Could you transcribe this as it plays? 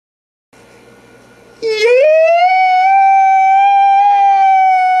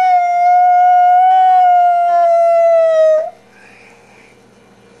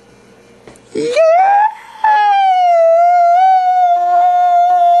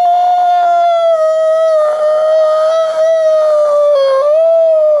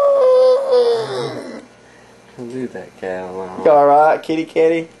kitty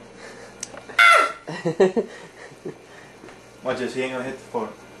catty. Watch this, he ain't gonna hit the floor.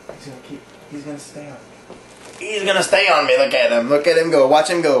 He's gonna stay on me. He's gonna stay on me, look at him. Look at him go, watch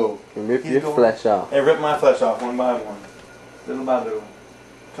him go. Rip your flesh off. Hey, rip my flesh off one by one. Little by little.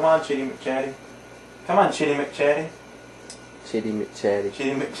 Come on, Chitty McChatty. Come on, Chitty McChatty. Chitty McChatty.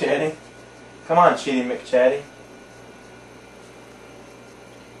 Chitty McChatty. Come on, Chitty McChatty.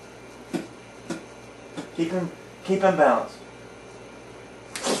 Keep him balanced.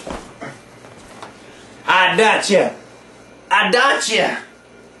 I dot ya. I dot ya.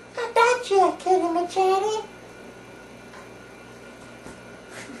 I got you, Kitty McChatty.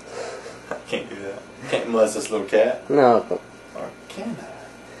 I can't do that. Can't molest this little cat. No. Or can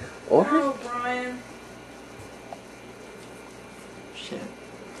I? Or? Oh, Brian. Shit.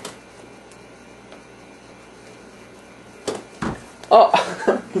 Oh!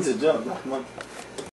 He's a jump. Come on.